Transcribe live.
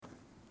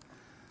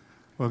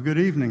Well, good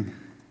evening.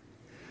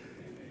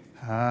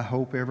 I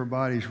hope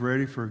everybody's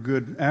ready for a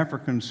good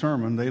African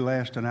sermon. They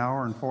last an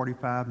hour and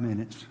 45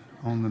 minutes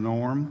on the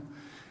norm.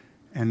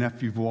 And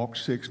if you've walked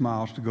 6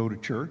 miles to go to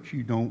church,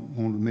 you don't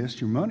want to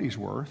miss your money's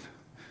worth.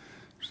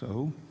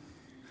 So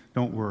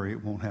don't worry,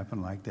 it won't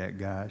happen like that,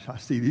 guys. I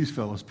see these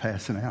fellows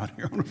passing out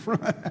here on the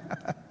front.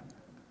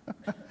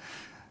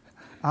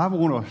 I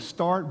want to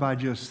start by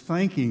just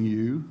thanking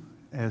you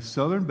as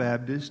Southern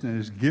Baptists and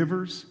as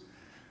givers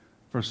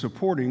for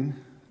supporting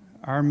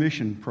our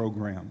mission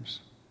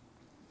programs.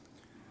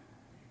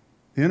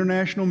 The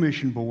International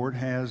Mission Board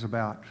has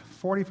about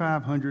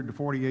 4,500 to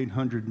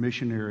 4,800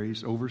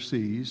 missionaries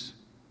overseas,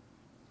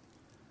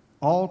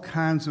 all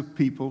kinds of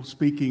people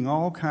speaking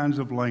all kinds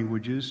of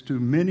languages to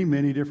many,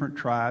 many different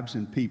tribes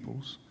and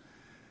peoples,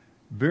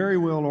 very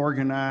well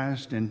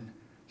organized and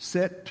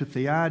set to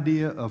the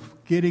idea of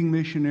getting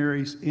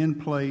missionaries in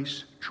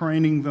place,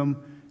 training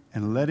them,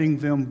 and letting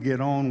them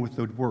get on with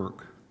the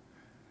work.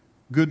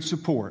 Good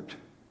support.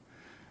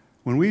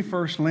 When we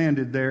first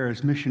landed there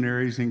as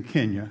missionaries in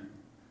Kenya,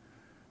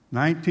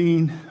 my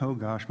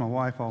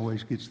wife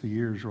always gets the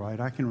years right.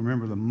 I can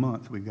remember the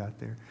month we got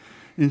there.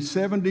 In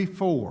 73,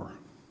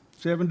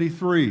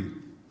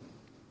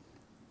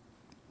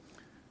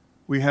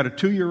 we had a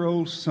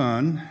 2-year-old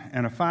son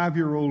and a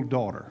 5-year-old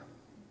daughter.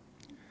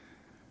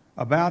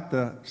 About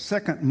the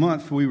second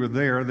month we were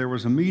there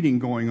was a meeting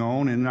going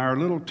on, and our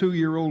little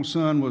 2-year-old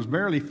son was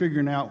barely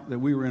figuring out that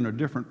we were in a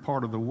different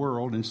part of the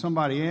world, and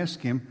somebody asked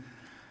him,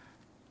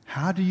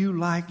 "How do you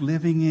like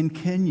living in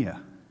Kenya?"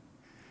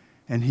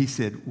 And he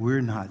said, "We're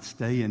not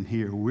staying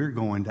here. We're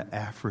going to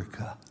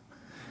Africa."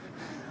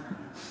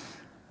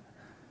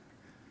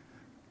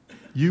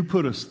 You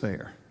put us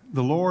there.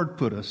 The Lord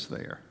put us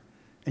there.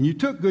 And you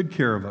took good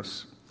care of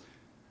us.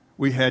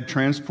 We had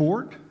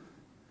transport.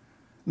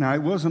 Now,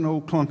 it was an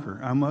old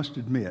clunker, I must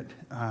admit.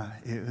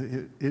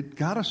 It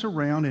got us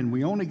around, and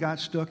we only got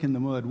stuck in the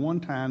mud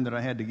one time that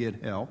I had to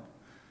get help.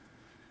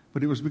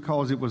 But it was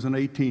because it was an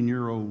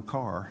 18-year-old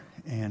car.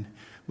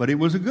 But it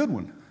was a good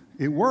one.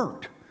 It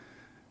worked.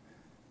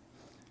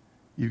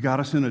 You got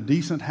us in a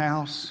decent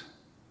house.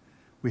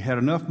 We had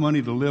enough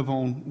money to live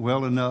on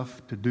well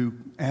enough to do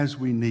as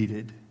we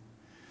needed.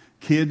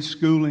 Kids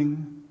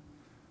schooling,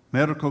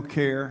 medical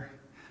care.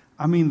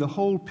 I mean, the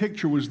whole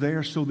picture was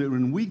there so that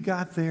when we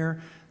got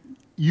there,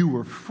 you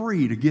were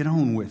free to get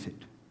on with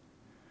it.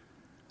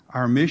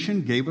 Our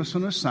mission gave us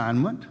an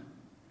assignment.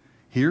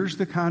 Here's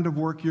the kind of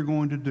work you're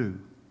going to do.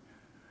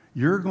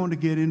 You're going to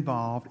get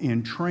involved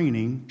in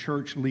training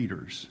church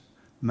leaders,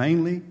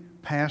 mainly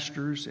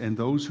pastors and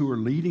those who are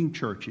leading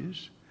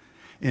churches.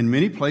 In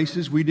many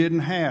places, we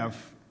didn't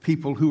have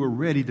people who were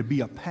ready to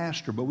be a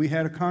pastor, but we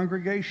had a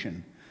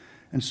congregation.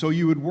 And so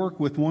you would work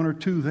with one or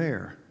two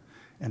there.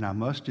 And I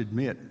must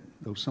admit,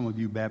 though some of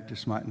you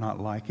Baptists might not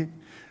like it,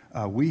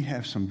 we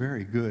have some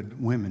very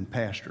good women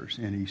pastors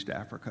in East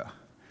Africa.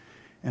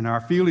 And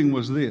our feeling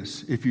was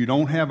this: if you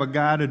don't have a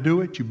guy to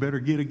do it, you better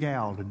get a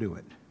gal to do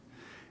it.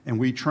 And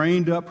we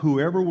trained up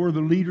whoever were the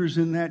leaders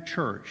in that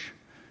church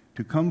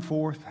to come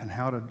forth and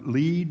how to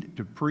lead,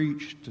 to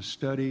preach, to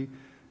study,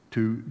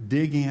 to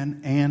dig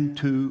in, and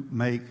to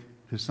make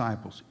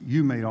disciples.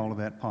 You made all of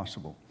that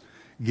possible.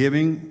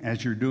 Giving,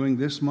 as you're doing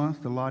this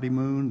month, the Lottie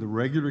Moon, the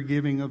regular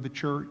giving of the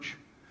church,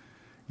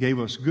 gave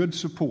us good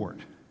support.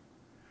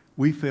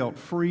 We felt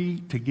free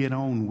to get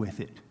on with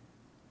it.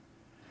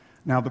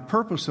 Now, the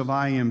purpose of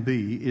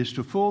IMB is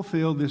to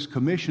fulfill this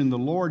commission the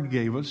Lord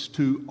gave us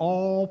to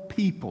all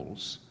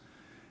peoples.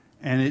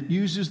 And it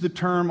uses the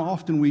term,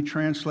 often we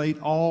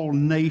translate all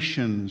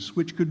nations,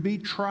 which could be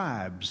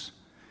tribes.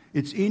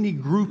 It's any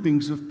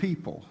groupings of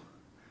people.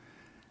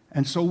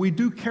 And so we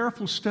do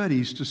careful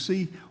studies to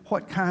see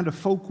what kind of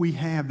folk we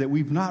have that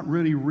we've not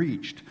really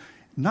reached.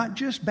 Not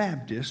just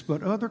Baptists,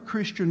 but other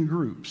Christian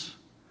groups.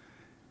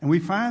 And we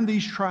find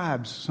these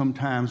tribes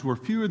sometimes where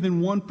fewer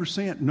than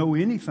 1% know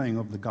anything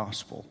of the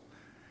gospel.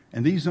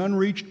 And these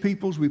unreached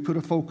peoples, we put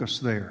a focus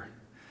there.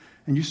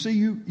 And you see,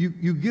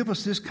 you give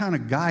us this kind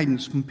of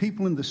guidance from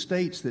people in the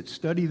States that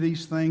study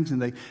these things,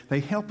 and they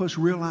help us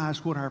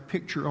realize what our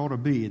picture ought to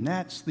be. And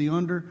that's the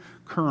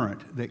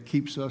undercurrent that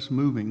keeps us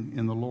moving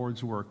in the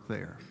Lord's work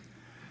there.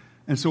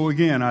 And so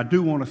again, I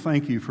do want to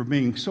thank you for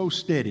being so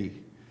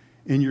steady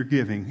in your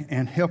giving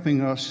and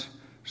helping us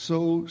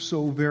so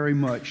very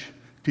much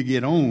to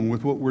get on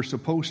with what we're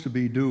supposed to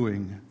be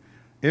doing.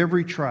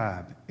 Every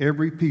tribe,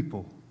 every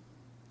people.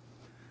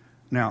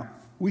 Now,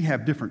 we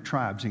have different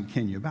tribes in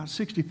Kenya, about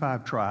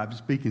 65 tribes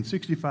speaking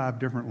 65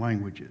 different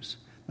languages.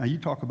 Now, you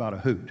talk about a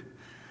hoot.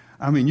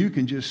 I mean, you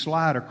can just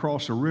slide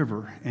across a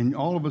river, and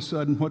all of a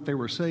sudden what they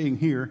were saying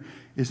here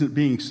isn't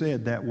being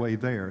said that way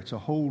there. It's a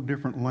whole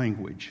different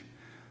language.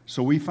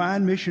 So we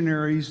find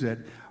missionaries that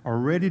are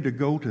ready to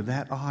go to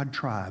that odd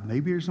tribe.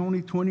 Maybe there's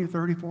only 20 or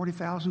 30,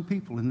 40,000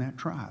 people in that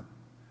tribe.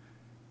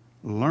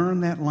 Learn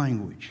that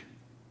language.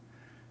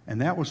 And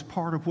that was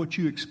part of what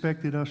you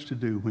expected us to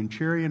do. When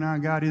Cherry and I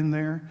got in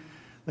there,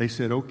 they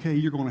said, okay,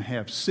 you're going to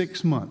have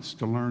 6 months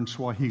to learn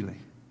Swahili.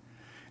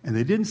 And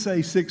they didn't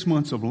say 6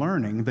 months of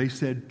learning. They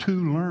said to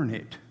learn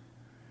it.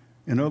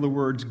 In other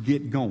words,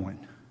 get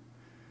going.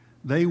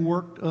 They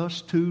worked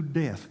us to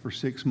death for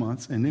 6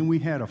 months, and then we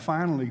had a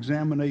final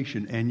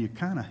examination, and you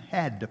kind of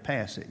had to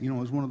pass it. You know,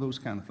 it was one of those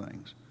kind of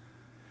things.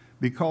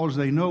 Because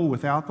they know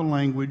without the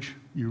language,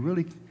 you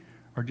really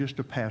are just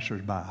a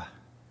passersby.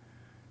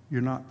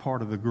 You're not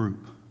part of the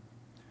group.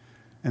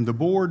 And the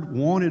board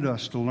wanted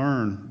us to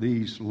learn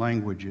these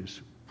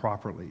languages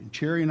properly.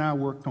 Cherry and I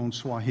worked on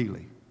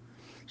Swahili.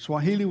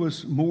 Swahili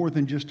was more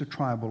than just a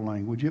tribal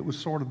language. It was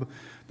sort of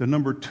the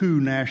number 2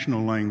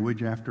 national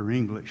language after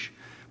English.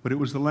 But it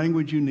was the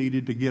language you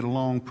needed to get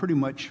along pretty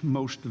much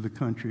most of the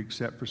country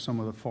except for some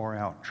of the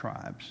far-out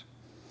tribes.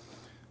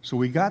 So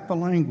we got the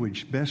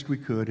language best we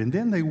could, and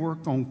then they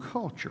worked on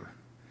culture.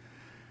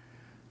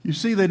 You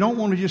see, they don't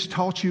want to just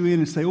toss you in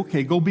and say,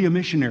 okay, go be a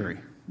missionary.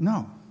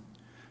 No.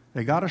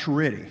 They got us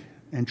ready.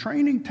 And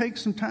training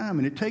takes some time,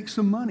 and it takes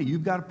some money.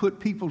 You've got to put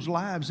people's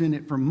lives in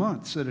it for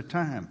months at a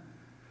time.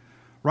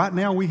 Right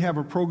now, we have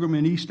a program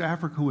in East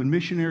Africa when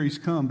missionaries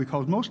come,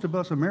 because most of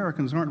us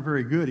Americans aren't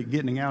very good at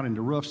getting out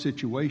into rough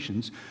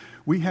situations.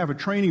 We have a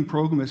training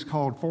program that's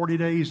called 40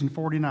 Days and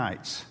 40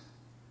 Nights.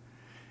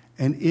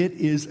 And it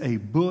is a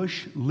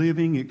bush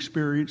living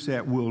experience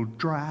that will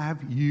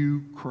drive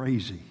you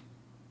crazy.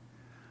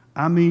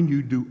 I mean,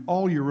 you do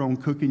all your own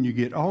cooking, you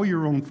get all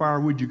your own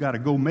firewood, you got to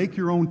go make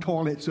your own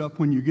toilets up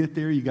when you get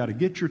there, you got to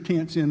get your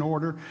tents in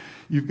order,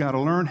 you've got to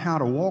learn how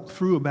to walk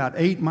through about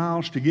 8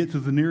 miles to get to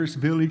the nearest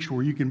village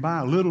where you can buy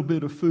a little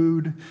bit of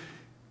food,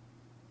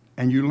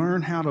 and you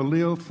learn how to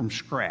live from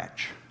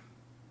scratch.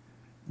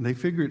 And they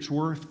figure it's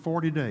worth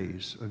 40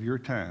 days of your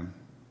time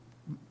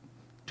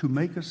to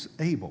make us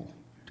able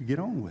to get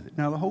on with it.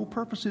 Now, the whole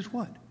purpose is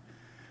what?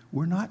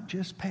 We're not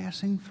just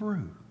passing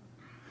through.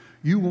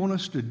 You want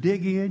us to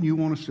dig in. You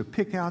want us to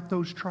pick out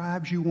those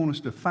tribes. You want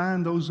us to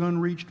find those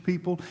unreached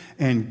people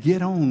and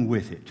get on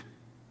with it.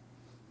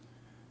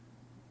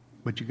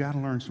 But you got to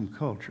learn some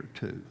culture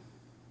too.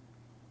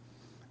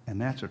 And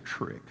that's a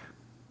trick.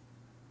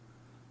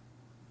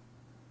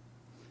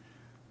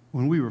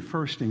 When we were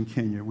first in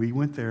Kenya, we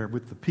went there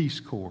with the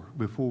Peace Corps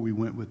before we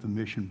went with the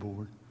mission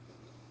board.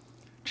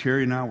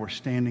 Cherry and I were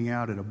standing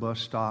out at a bus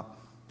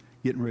stop,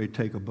 getting ready to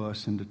take a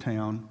bus into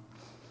town.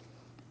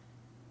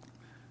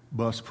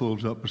 Bus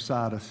pulls up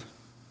beside us.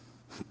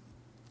 There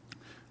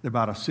are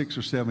about a 6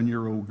 or 7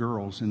 year old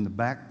girls in the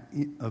back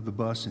of the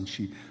bus, and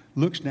she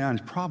looks down.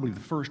 It's probably the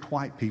first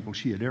white people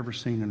she had ever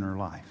seen in her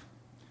life.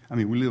 I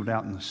mean, we lived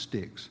out in the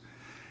sticks.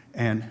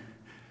 And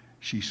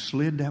she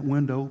slid that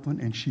window open,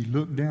 and she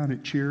looked down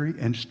at Cherry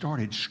and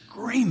started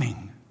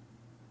screaming.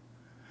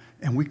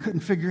 And we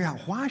couldn't figure out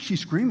why she's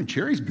screaming.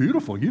 Cherry's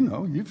beautiful, you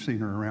know. You've seen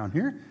her around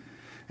here.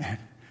 And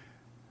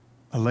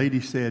a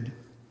lady said,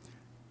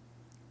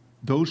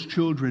 those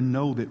children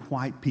know that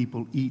white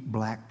people eat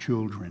black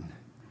children.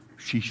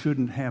 She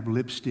shouldn't have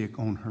lipstick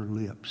on her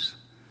lips.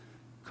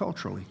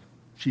 Culturally,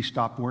 she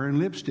stopped wearing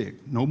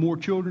lipstick. No more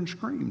children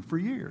screamed for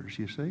years,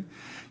 you see.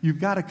 You've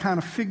got to kind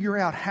of figure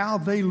out how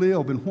they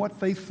live and what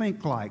they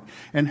think like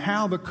and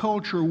how the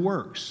culture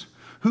works.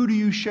 Who do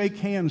you shake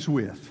hands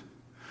with?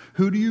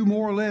 Who do you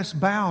more or less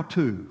bow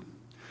to?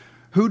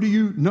 Who do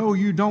you know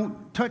you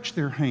don't touch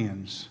their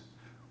hands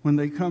when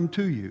they come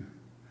to you?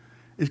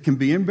 It can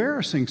be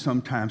embarrassing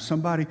sometimes.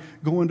 Somebody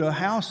go into a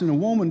house and a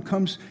woman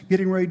comes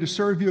getting ready to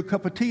serve you a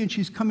cup of tea and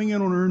she's coming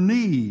in on her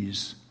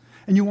knees.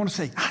 And you want to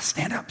say,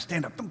 stand up,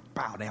 don't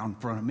bow down in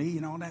front of me,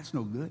 you know, that's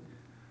no good.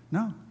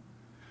 No.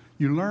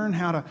 You learn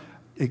how to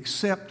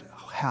accept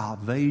how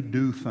they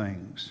do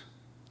things.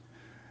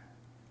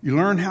 You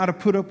learn how to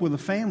put up with a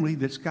family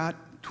that's got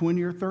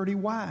 20 or 30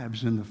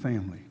 wives in the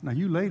family. Now,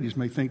 you ladies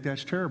may think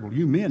that's terrible.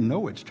 You men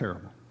know it's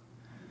terrible.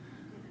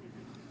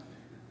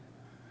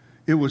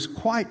 It was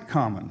quite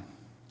common.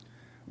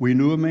 We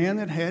knew a man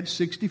that had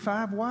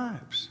 65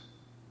 wives.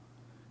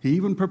 He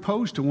even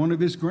proposed to one of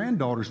his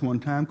granddaughters one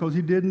time because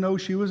he didn't know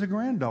she was a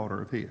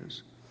granddaughter of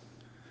his.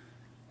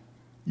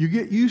 You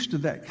get used to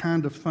that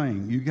kind of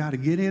thing. You got to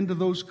get into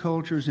those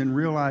cultures and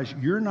realize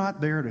you're not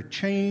there to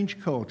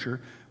change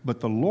culture, but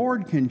the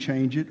Lord can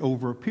change it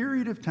over a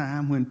period of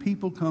time when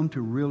people come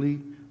to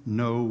really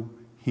know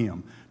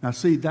Him. Now,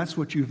 see, that's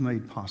what you've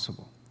made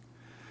possible.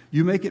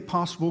 You make it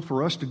possible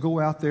for us to go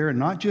out there and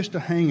not just to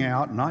hang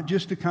out, not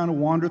just to kind of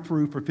wander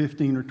through for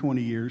 15 or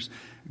 20 years.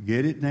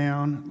 Get it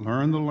down,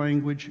 learn the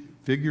language,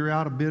 figure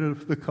out a bit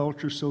of the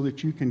culture so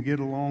that you can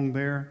get along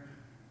there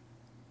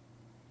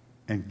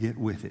and get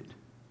with it.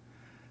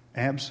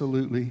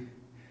 Absolutely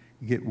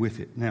get with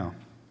it. Now,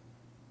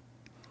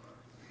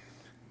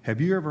 have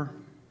you ever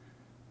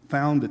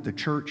found that the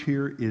church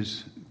here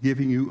is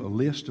giving you a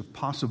list of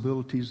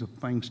possibilities of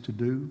things to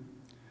do?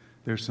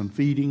 There's some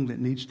feeding that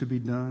needs to be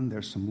done.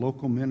 There's some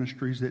local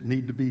ministries that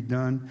need to be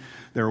done.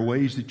 There are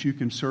ways that you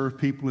can serve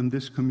people in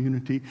this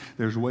community.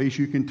 There's ways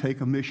you can take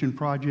a mission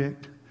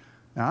project.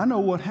 Now, I know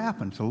what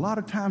happens. A lot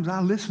of times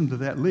I listen to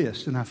that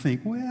list and I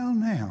think, well,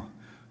 now,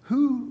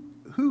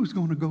 who's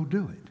going to go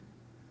do it?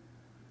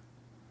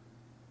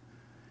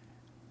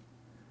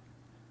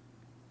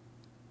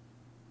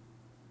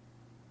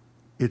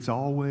 It's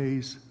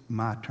always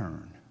my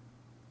turn.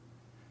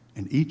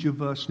 And each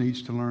of us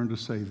needs to learn to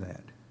say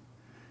that.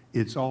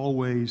 It's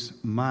always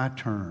my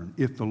turn.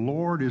 If the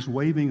Lord is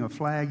waving a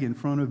flag in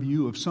front of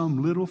you of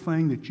some little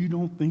thing that you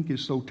don't think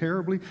is so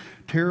terribly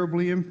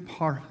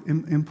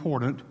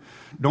important,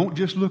 don't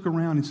just look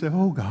around and say,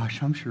 oh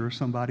gosh, I'm sure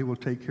somebody will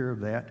take care of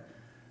that.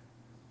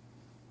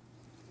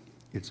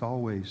 It's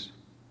always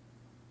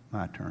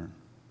my turn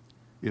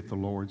if the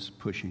Lord's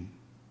pushing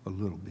a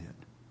little bit.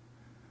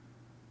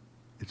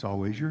 It's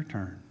always your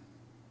turn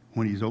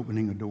when He's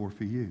opening a door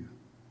for you,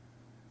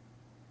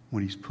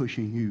 when He's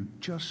pushing you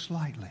just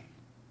slightly.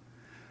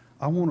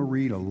 I want to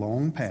read a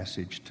long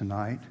passage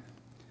tonight.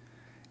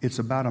 It's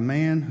about a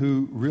man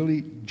who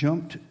really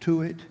jumped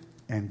to it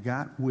and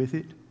got with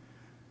it.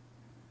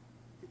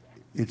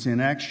 It's in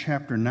Acts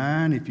chapter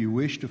 9, if you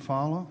wish to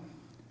follow.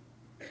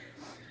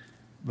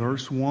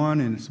 Verse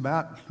 1, and it's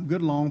about a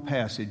good long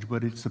passage,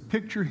 but it's a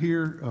picture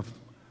here of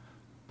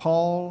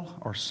Paul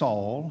or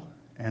Saul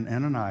and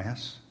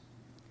Ananias.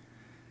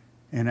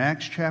 In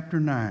Acts chapter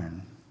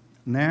 9,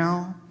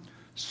 now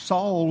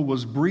Saul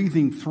was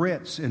breathing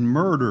threats and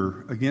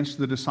murder against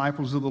the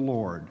disciples of the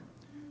Lord.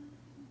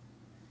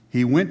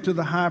 He went to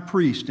the high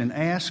priest and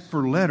asked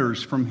for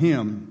letters from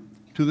him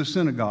to the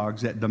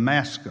synagogues at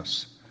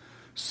Damascus,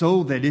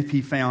 so that if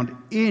he found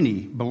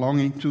any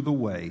belonging to the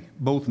way,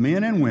 both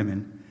men and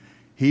women,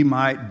 he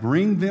might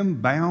bring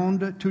them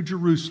bound to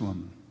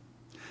Jerusalem.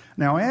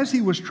 Now, as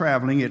he was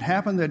traveling, it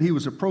happened that he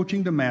was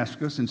approaching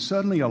Damascus, and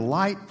suddenly a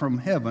light from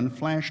heaven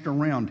flashed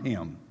around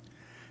him.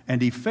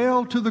 And he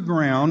fell to the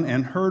ground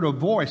and heard a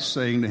voice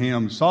saying to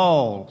him,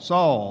 Saul,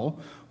 Saul,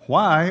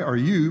 why are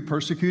you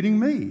persecuting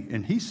me?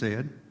 And he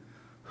said,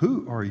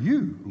 who are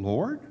you,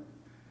 Lord?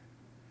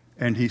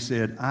 And he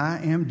said, I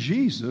am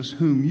Jesus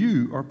whom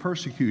you are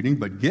persecuting,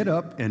 but get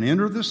up and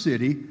enter the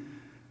city,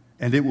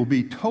 and it will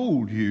be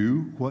told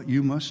you what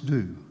you must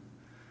do.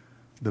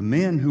 The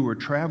men who were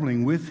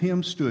traveling with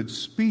him stood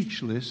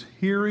speechless,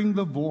 hearing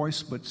the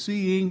voice, but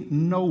seeing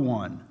no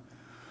one.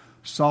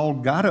 Saul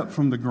got up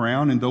from the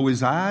ground, and though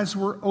his eyes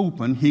were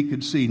open, he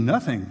could see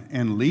nothing.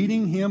 And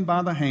leading him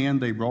by the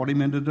hand, they brought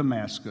him into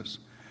Damascus.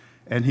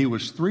 And he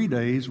was 3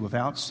 days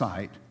without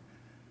sight,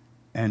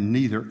 and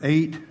neither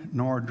ate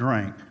nor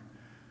drank.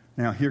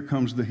 Now here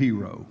comes the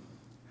hero.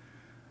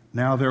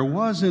 Now there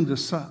was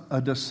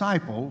a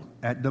disciple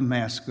at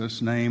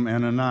Damascus named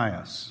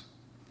Ananias.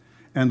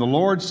 And the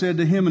Lord said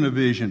to him in a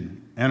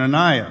vision,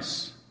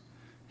 Ananias.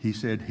 He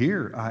said,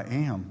 Here I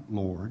am,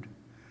 Lord.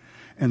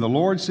 And the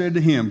Lord said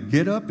to him,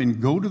 Get up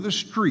and go to the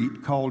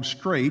street called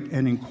Straight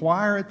and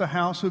inquire at the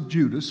house of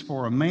Judas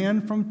for a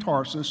man from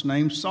Tarsus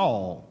named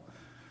Saul.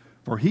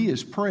 For he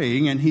is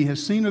praying, and he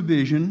has seen a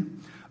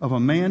vision of a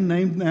man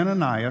named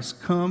Ananias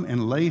come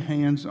and lay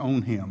hands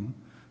on him,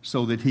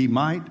 so that he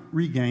might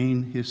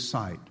regain his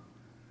sight.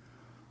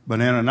 But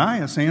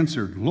Ananias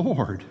answered,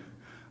 Lord,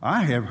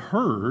 I have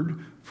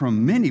heard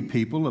from many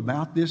people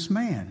about this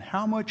man,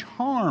 how much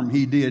harm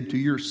he did to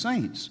your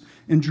saints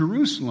in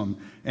Jerusalem.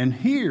 And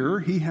here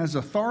he has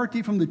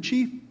authority from the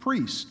chief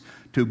priest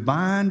to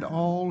bind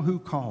all who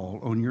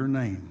call on your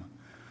name.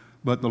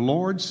 But the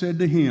Lord said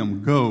to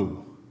him,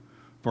 Go,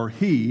 for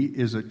he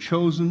is a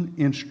chosen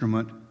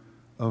instrument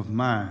of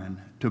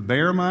mine, to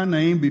bear my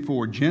name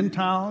before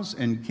Gentiles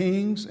and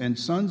kings and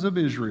sons of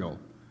Israel.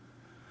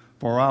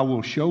 For I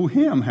will show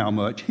him how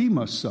much he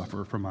must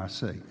suffer for my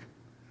sake.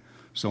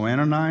 So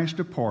Ananias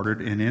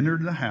departed and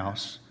entered the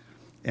house,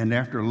 and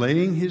after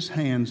laying his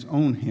hands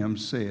on him,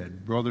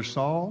 said, Brother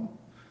Saul,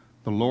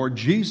 the Lord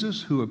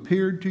Jesus, who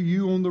appeared to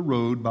you on the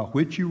road by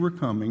which you were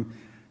coming,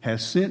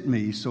 has sent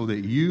me so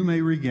that you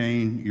may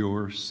regain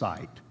your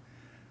sight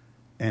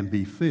and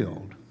be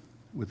filled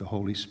with the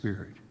Holy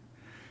Spirit.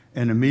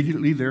 And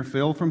immediately there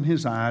fell from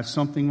his eyes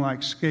something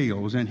like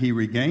scales, and he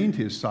regained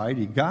his sight.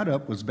 He got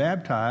up, was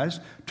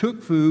baptized,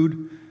 took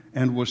food,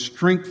 and was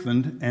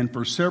strengthened. And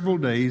for several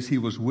days he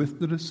was with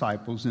the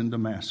disciples in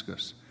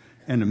Damascus.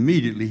 And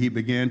immediately he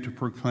began to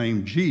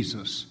proclaim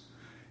Jesus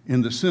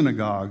in the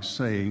synagogue,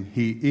 saying,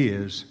 He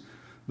is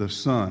the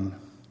Son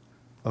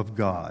of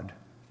God.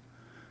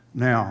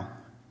 Now,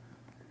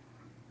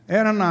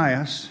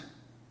 Ananias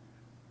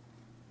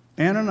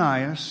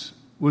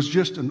was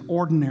just an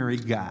ordinary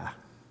guy.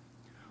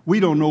 We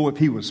don't know if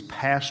he was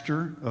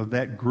pastor of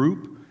that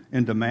group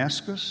in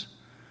Damascus.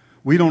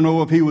 We don't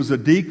know if he was a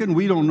deacon.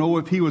 We don't know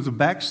if he was a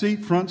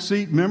backseat, front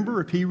seat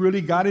member, if he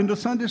really got into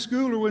Sunday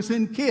school or was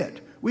in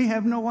KIT. We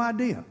have no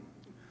idea.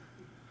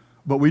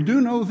 But we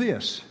do know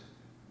this,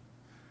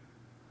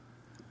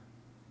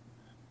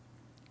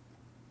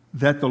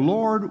 that the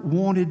Lord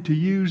wanted to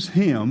use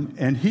him,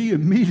 and he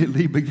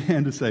immediately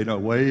began to say, no,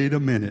 wait a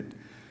minute.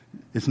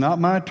 It's not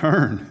my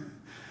turn.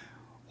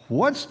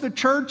 What's the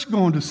church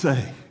going to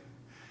say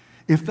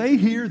if they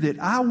hear that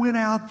I went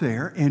out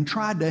there and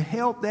tried to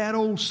help that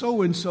old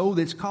so-and-so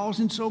that's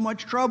causing so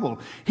much trouble?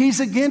 He's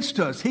against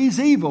us. He's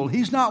evil.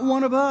 He's not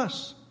one of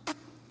us.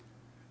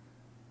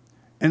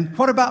 And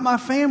what about my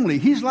family?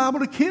 He's liable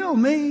to kill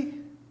me.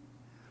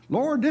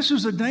 Lord, this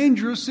is a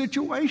dangerous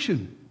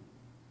situation.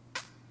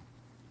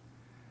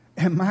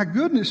 And my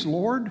goodness,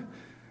 Lord,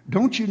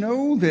 Don't you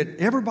know that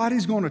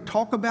everybody's going to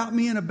talk about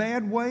me in a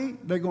bad way?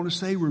 They're going to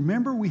say,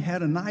 remember, we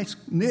had a nice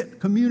knit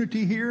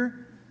community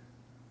here.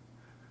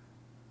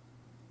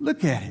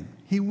 Look at him.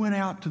 He went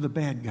out to the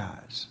bad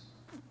guys.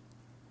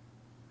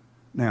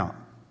 Now,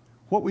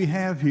 what we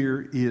have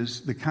here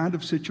is the kind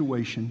of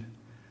situation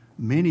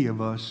many of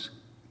us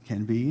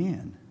can be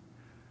in,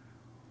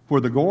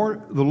 where the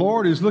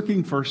Lord is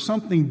looking for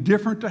something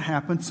different to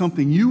happen,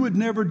 something you would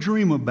never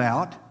dream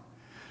about,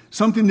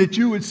 something that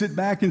you would sit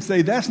back and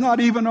say, that's not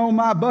even on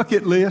my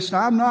bucket list.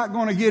 I'm not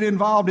going to get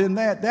involved in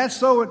that. That's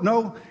so,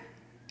 no.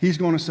 He's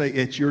going to say,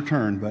 it's your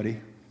turn, buddy.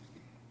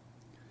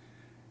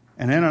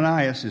 And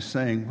Ananias is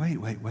saying,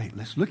 wait.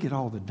 Let's look at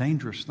all the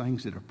dangerous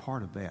things that are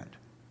part of that.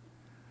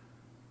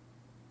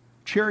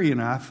 Cherry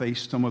and I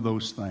faced some of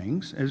those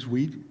things as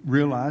we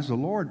realized the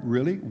Lord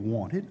really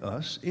wanted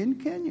us in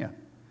Kenya.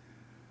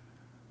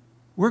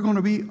 We're going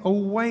to be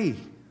away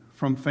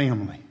from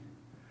family.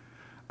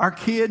 Our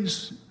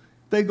kids,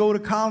 they go to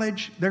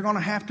college, they're going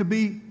to have to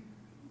be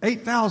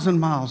 8,000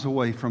 miles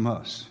away from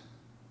us.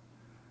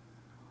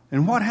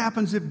 And what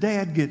happens if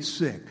Dad gets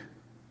sick?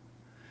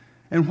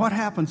 And what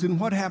happens?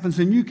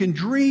 And you can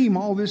dream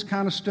all this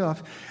kind of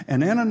stuff.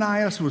 And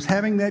Ananias was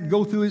having that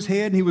go through his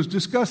head, and he was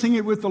discussing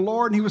it with the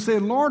Lord, and he was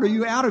saying, Lord, are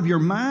you out of your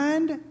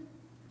mind?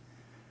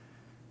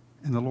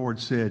 And the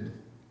Lord said,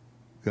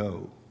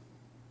 go.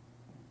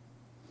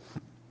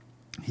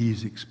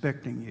 He's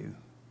expecting you.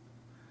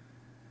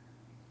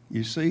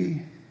 You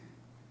see,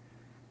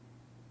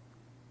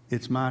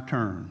 it's my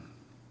turn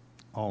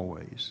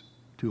always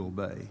to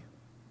obey.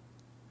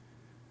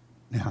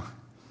 Now,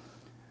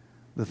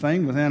 the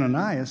thing with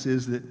Ananias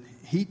is that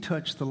he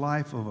touched the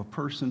life of a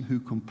person who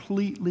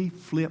completely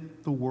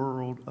flipped the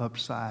world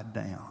upside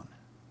down.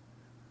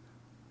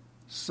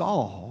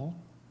 Saul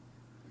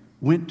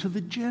went to the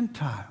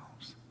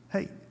Gentiles.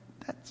 Hey,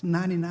 that's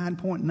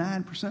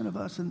 99.9% of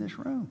us in this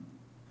room.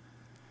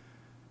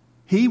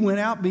 He went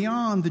out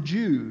beyond the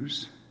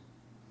Jews.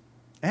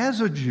 As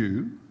a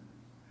Jew,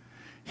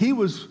 he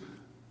was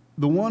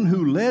the one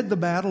who led the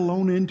battle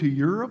on into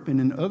Europe and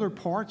in other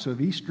parts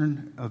of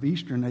Eastern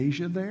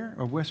Asia there,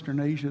 or Western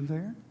Asia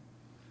there.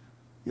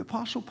 The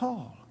Apostle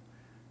Paul.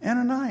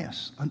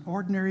 Ananias, an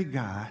ordinary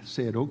guy,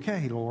 said,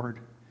 okay, Lord,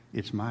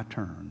 it's my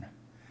turn.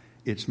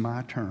 It's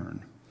my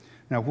turn.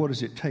 Now, what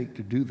does it take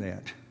to do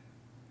that?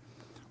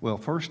 Well,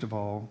 first of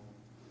all,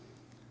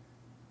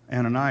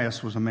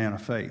 Ananias was a man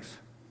of faith.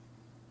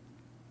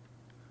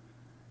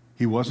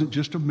 He wasn't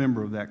just a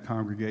member of that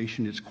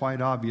congregation. It's quite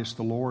obvious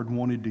the Lord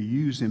wanted to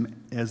use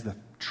him as the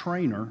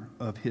trainer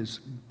of his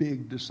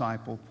big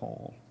disciple,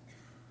 Paul.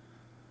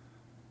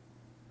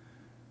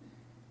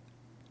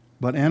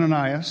 But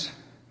Ananias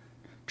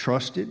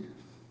trusted.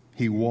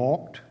 He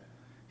walked.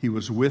 He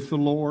was with the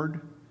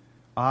Lord.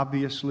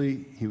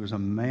 Obviously, he was a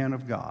man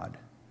of God.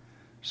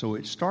 So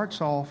it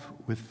starts off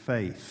with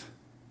faith.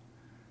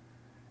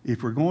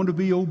 If we're going to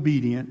be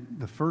obedient,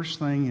 the first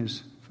thing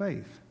is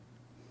faith.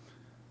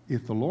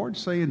 If the Lord's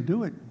saying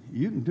do it,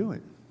 you can do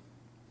it.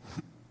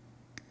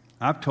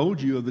 I've told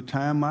you of the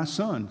time my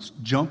son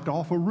jumped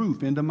off a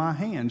roof into my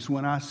hands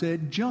when I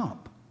said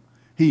jump.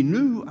 He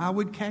knew I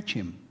would catch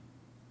him.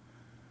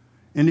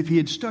 And if he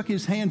had stuck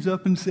his hands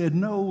up and said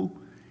no,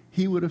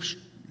 he would have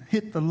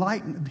hit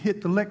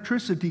the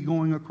electricity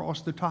going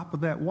across the top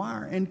of that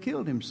wire and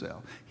killed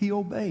himself. He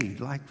obeyed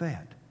like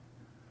that.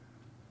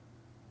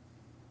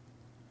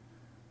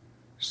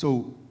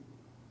 So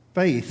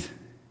faith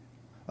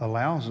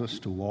allows us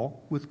to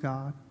walk with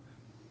God,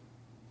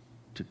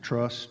 to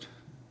trust,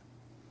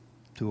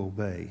 to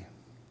obey.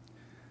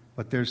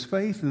 But there's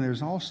faith, and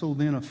there's also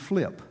then a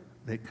flip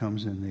that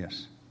comes in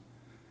this.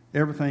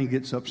 Everything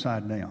gets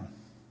upside down.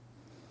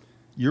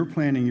 You're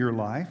planning your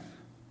life.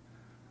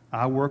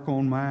 I work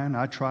on mine.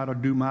 I try to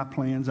do my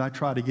plans. I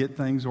try to get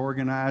things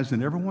organized.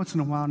 And every once in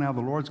a while now, the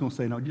Lord's going to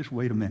say, no, just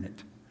wait a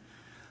minute.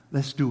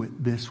 Let's do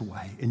it this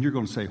way. And you're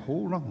going to say,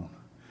 hold on.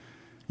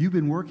 You've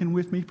been working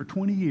with me for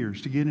 20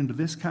 years to get into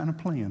this kind of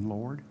plan,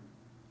 Lord.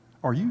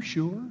 Are you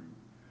sure?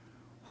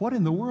 What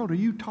in the world are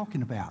you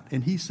talking about?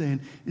 And he's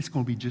saying, it's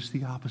going to be just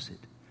the opposite.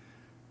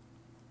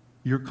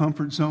 Your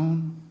comfort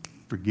zone,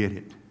 forget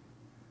it.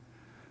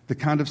 The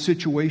kind of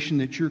situation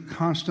that you're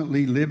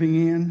constantly living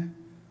in,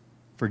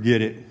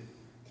 forget it.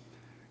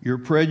 Your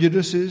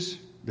prejudices,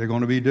 they're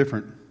going to be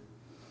different.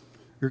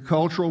 Your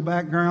cultural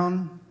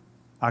background,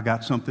 I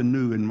got something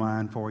new in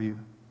mind for you.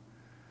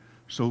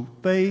 So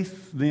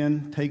faith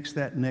then takes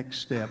that next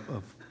step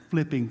of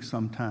flipping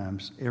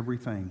sometimes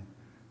everything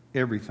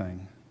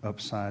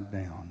upside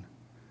down.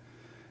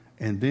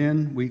 And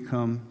then we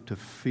come to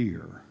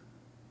fear.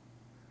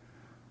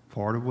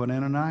 Part of what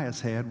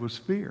Ananias had was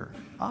fear.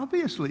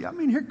 Obviously,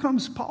 here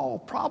comes Paul,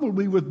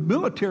 probably with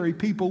military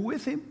people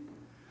with him.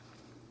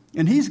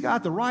 And he's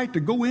got the right to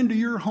go into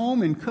your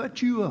home and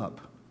cut you up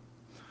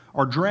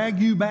or drag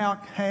you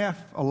back half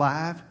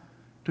alive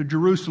to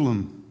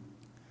Jerusalem.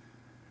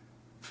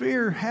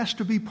 Fear has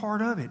to be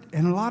part of it.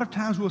 And a lot of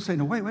times we'll say,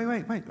 no, wait,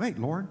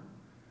 Lord.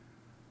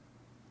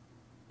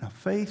 Now,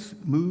 faith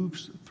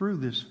moves through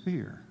this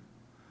fear.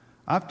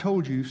 I've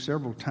told you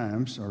several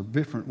times, or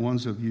different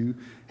ones of you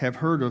have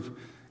heard of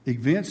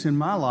events in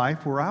my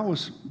life where I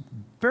was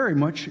very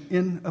much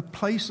in a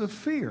place of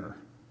fear.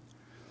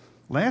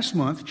 Last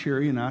month,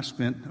 Cherry and I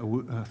spent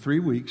 3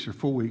 weeks or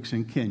 4 weeks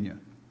in Kenya.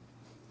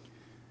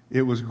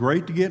 It was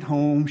great to get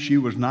home. She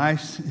was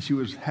nice. She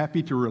was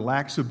happy to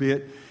relax a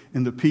bit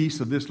in the peace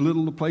of this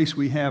little place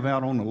we have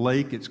out on the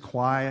lake. It's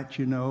quiet,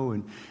 you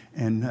know,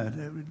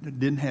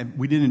 and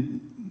we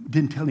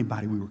didn't tell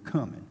anybody we were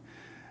coming.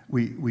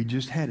 We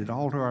just had it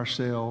all to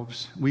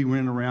ourselves. We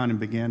went around and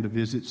began to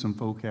visit some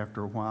folk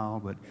after a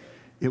while, but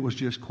it was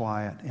just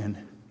quiet. And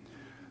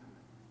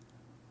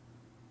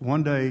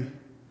one day,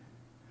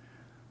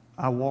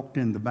 I walked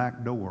in the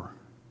back door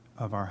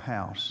of our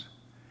house,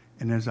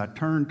 and as I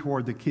turned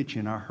toward the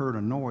kitchen, I heard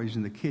a noise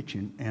in the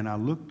kitchen, and I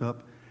looked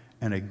up,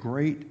 and a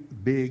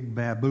great big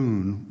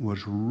baboon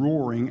was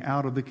roaring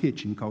out of the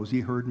kitchen because he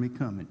heard me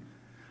coming.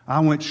 I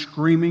went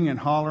screaming and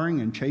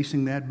hollering and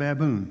chasing that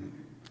baboon.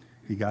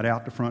 He got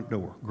out the front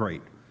door.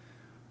 Great.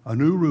 A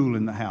new rule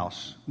in the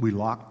house. We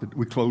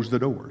closed the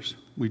doors.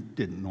 We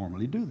didn't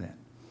normally do that.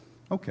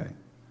 Okay.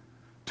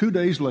 2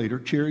 days later,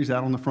 Cherry's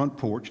out on the front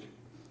porch.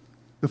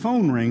 The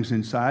phone rings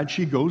inside.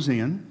 She goes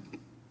in,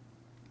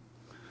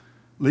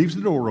 leaves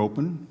the door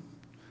open,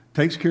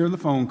 takes care of the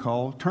phone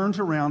call, turns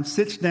around,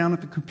 sits down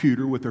at the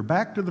computer with her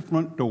back to the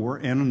front door,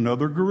 and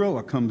another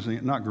gorilla comes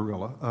in.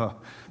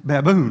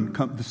 Baboon.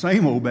 The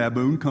same old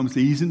baboon comes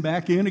easing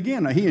back in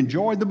again. Now, he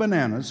enjoyed the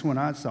bananas when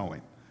I saw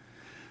him.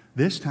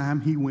 This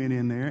time, he went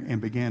in there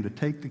and began to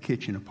take the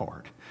kitchen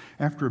apart.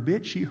 After a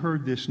bit, she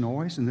heard this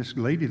noise, and this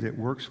lady that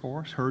works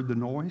for us heard the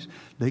noise.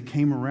 They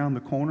came around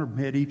the corner,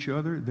 met each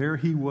other. There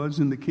he was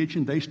in the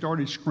kitchen. They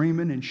started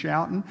screaming and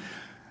shouting.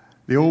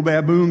 The old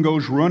baboon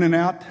goes running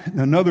out.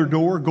 Another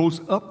door goes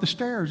up the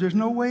stairs. There's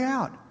no way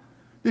out.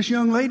 This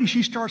young lady,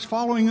 she starts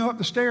following up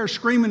the stairs,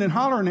 screaming and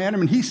hollering at him,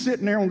 and he's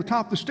sitting there on the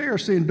top of the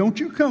stairs saying, "Don't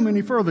you come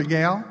any further,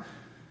 gal."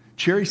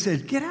 Cherry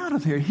says, "Get out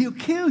of there. He'll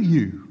kill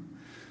you."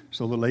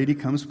 So the lady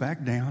comes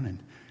back down, and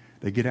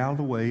they get out of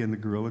the way, and the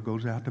baboon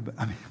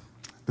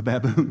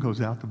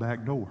goes out the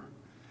back door.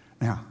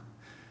 Now,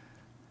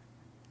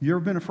 you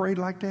ever been afraid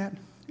like that?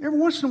 Every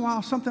once in a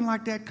while, something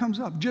like that comes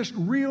up. Just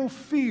real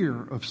fear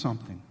of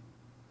something.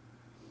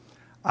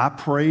 I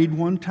prayed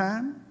one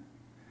time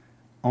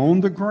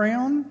on the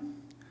ground.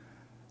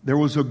 There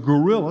was a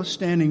gorilla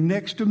standing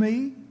next to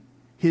me.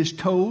 His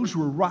toes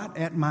were right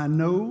at my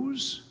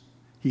nose.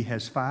 He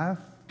has 5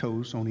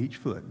 toes on each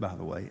foot, by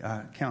the way.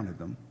 I counted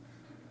them.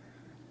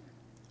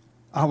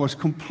 I was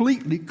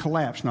completely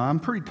collapsed. Now, I'm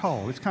pretty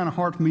tall. It's kind of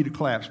hard for me to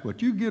collapse,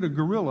 but you get a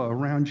gorilla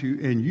around you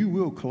and you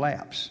will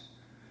collapse.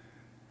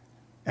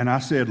 And I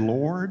said,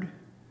 "Lord,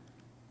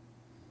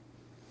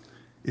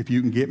 if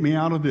you can get me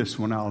out of this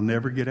one, I'll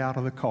never get out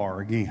of the car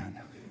again."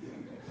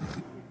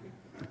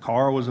 The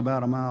car was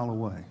about a mile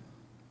away.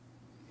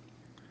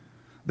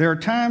 There are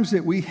times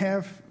that we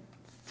have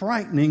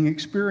frightening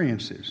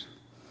experiences.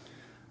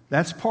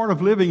 That's part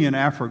of living in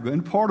Africa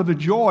and part of the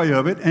joy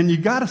of it. And you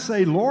got to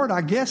say, "Lord, I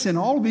guess in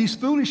all these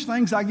foolish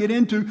things I get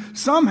into,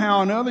 somehow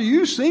or another,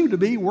 you seem to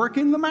be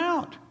working them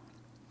out."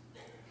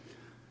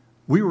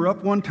 We were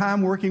up one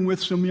time working with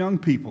some young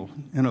people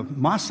in a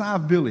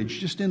Maasai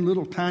village, just in a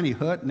little tiny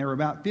hut, and there were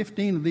about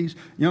 15 of these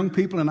young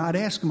people, and I'd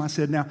ask them, I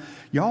said, "Now,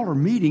 y'all are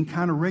meeting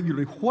kind of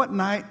regularly. What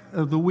night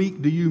of the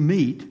week do you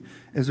meet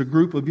as a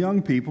group of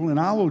young people? And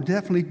I will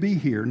definitely be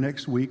here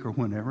next week or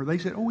whenever." They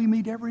said, "Oh, we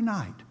meet every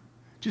night.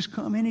 Just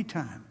come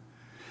anytime."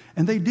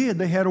 And they did.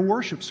 They had a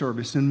worship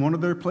service in one of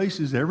their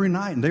places every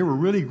night, and they were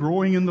really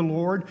growing in the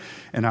Lord.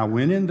 And I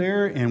went in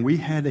there, and we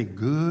had a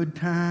good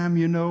time,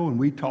 you know, and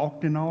we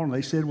talked and all. And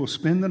they said, "We'll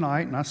spend the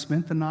night," and I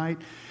spent the night.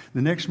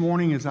 The next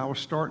morning, as I was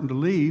starting to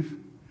leave,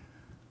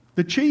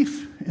 the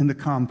chief in the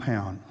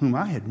compound, whom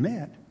I had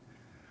met,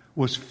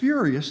 was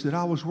furious that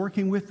I was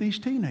working with these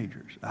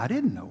teenagers. I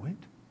didn't know it.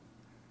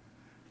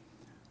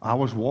 I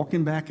was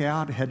walking back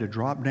out. I had to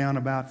drop down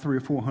about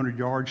 300 or 400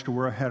 yards to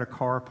where I had a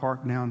car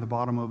parked down the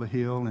bottom of a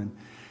hill. And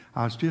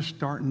I was just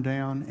starting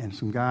down, and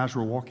some guys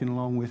were walking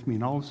along with me.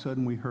 And all of a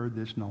sudden, we heard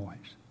this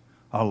noise,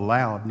 a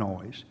loud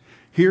noise.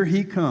 Here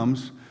he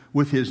comes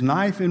with his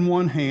knife in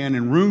one hand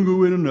and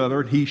rungu in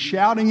another. He's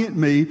shouting at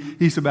me.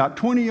 He's about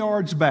 20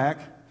 yards back.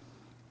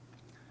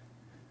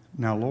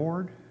 Now,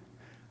 Lord,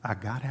 I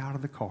got out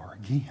of the car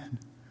again.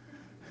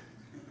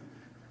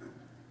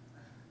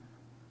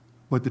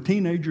 But the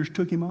teenagers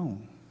took him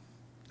on.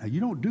 Now, you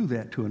don't do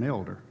that to an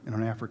elder in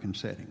an African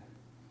setting.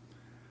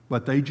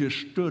 But they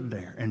just stood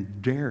there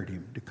and dared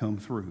him to come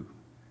through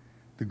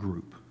the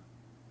group.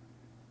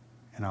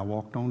 And I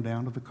walked on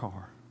down to the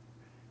car.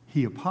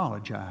 He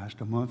apologized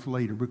a month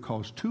later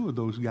because 2 of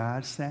those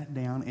guys sat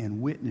down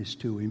and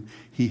witnessed to him.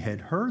 He had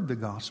heard the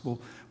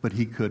gospel, but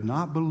he could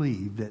not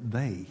believe that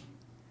they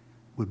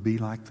would be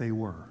like they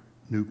were,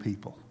 new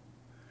people.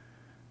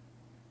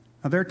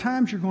 Now, there are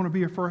times you're going to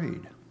be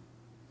afraid.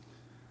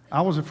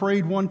 I was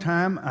afraid one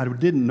time. I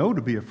didn't know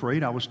to be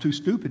afraid. I was too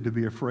stupid to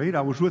be afraid. I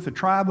was with a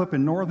tribe up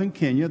in northern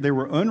Kenya. They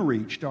were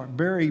unreached.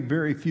 Very,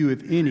 very few,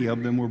 if any,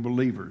 of them were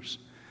believers.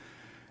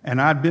 And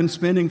I'd been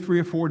spending 3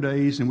 or 4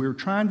 days, and we were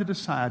trying to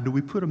decide, do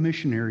we put a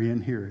missionary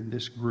in here in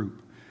this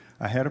group?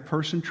 I had a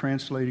person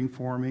translating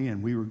for me,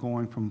 and we were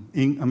going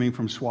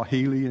from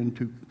Swahili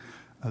into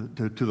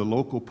to the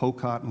local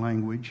Pokot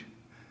language,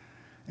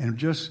 and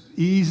just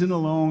easing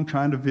along,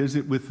 trying to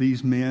visit with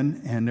these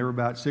men, and there were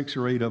about 6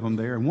 or 8 of them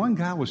there. And one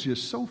guy was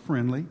just so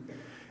friendly,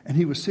 and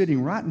he was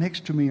sitting right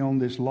next to me on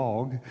this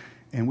log,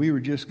 and we were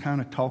just kind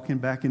of talking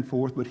back and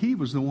forth, but he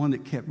was the one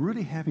that kept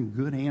really having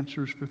good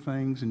answers for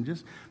things, and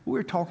just, we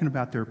were talking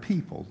about their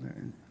people.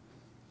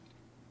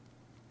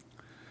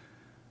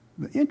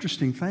 The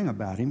interesting thing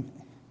about him,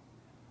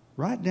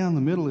 right down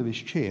the middle of his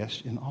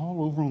chest and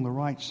all over on the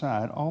right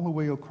side, all the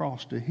way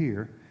across to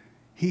here,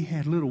 he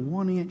had little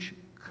 1-inch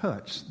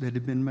cuts that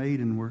had been made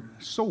and were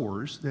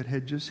sores that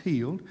had just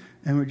healed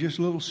and were just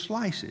little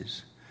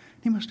slices.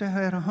 He must have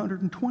had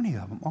 120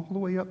 of them all the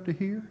way up to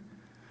here.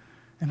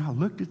 And I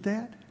looked at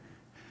that,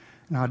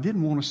 and I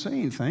didn't want to say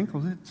anything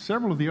because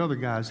several of the other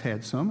guys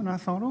had some, and I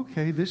thought,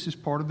 okay, this is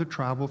part of the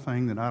tribal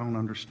thing that I don't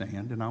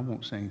understand, and I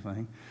won't say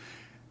anything.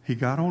 He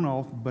got on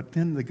off, but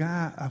then the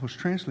guy I was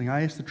translating,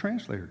 I asked the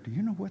translator, do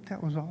you know what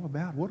that was all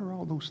about? What are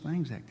all those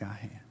things that guy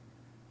had?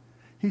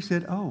 He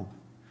said, oh,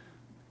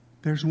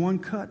 there's one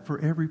cut for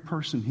every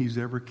person he's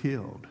ever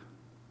killed.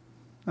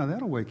 Now,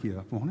 that'll wake you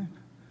up, won't it?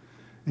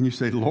 And you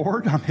say,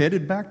 Lord, I'm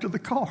headed back to the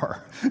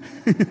car.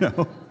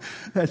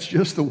 That's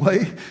just the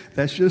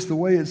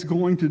way it's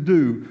going to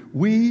do.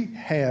 We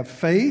have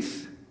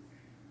faith.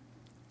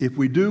 If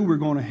we do, we're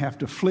going to have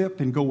to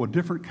flip and go a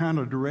different kind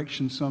of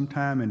direction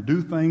sometime and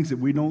do things that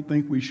we don't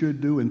think we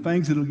should do and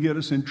things that will get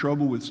us in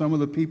trouble with some of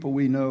the people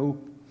we know.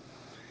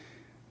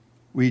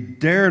 We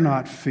dare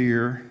not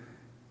fear,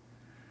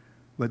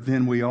 but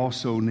then we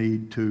also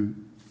need to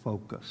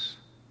focus.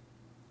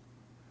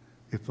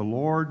 If the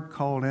Lord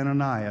called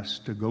Ananias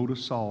to go to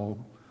Saul,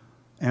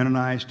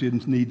 Ananias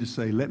didn't need to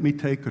say, let me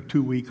take a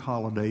 2-week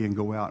holiday and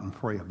go out and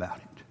pray about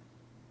it.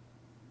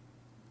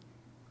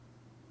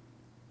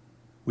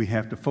 We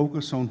have to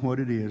focus on what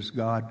it is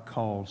God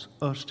calls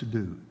us to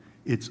do.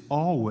 It's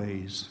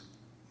always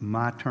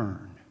my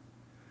turn.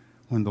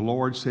 When the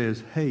Lord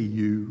says, hey,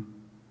 you,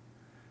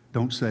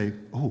 don't say,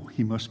 oh,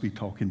 he must be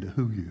talking to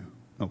who you?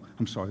 No,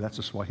 I'm sorry, that's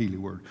a Swahili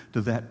word.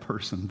 To that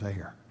person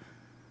there.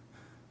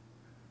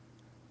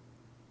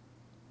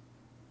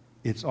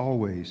 It's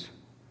always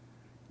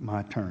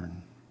my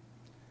turn.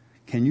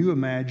 Can you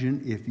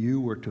imagine if you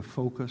were to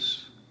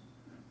focus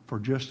for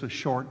just a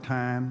short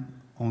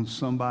time on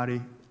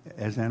somebody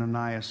as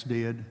Ananias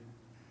did,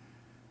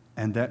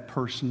 and that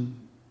person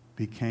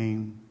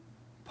became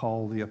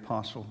Paul the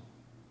Apostle?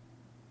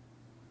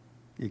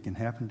 It can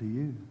happen to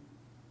you.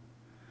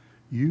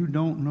 You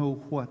don't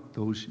know what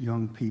those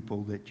young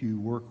people that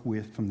you work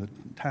with from the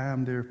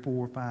time they're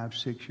 4, 5,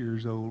 6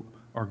 years old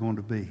are going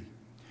to be.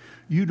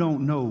 You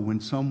don't know when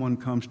someone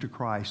comes to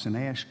Christ and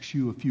asks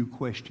you a few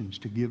questions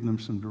to give them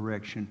some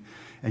direction.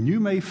 And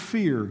you may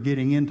fear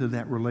getting into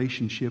that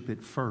relationship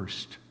at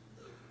first.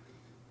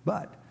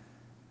 But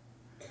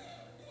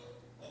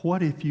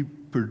what if you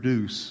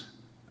produce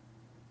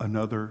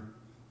another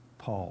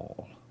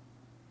Paul?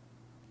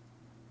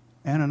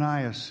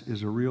 Ananias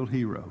is a real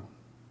hero.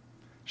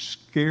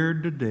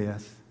 Scared to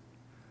death,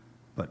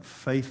 but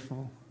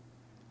faithful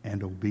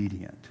and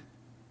obedient.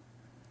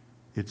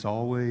 It's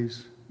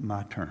always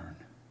my turn.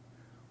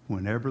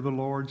 Whenever the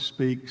Lord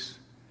speaks,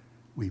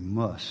 we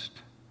must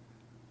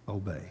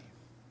obey.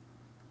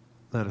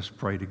 Let us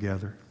pray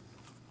together.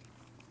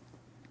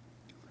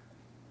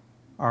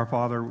 Our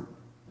Father,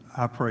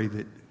 I pray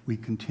that we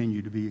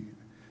continue to be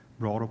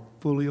brought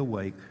fully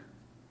awake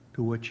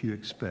to what you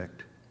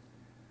expect.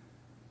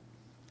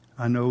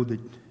 I know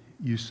that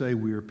you say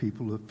we are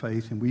people of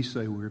faith, and we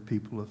say we're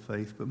people of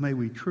faith, but may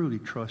we truly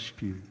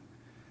trust you.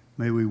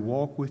 May we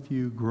walk with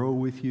you, grow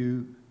with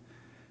you,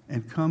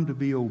 and come to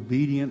be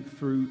obedient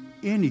through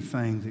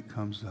anything that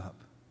comes up,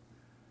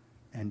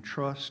 and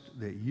trust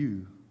that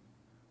you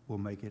will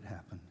make it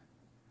happen.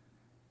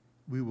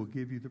 We will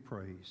give you the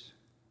praise.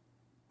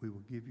 We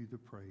will give you the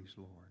praise,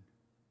 Lord.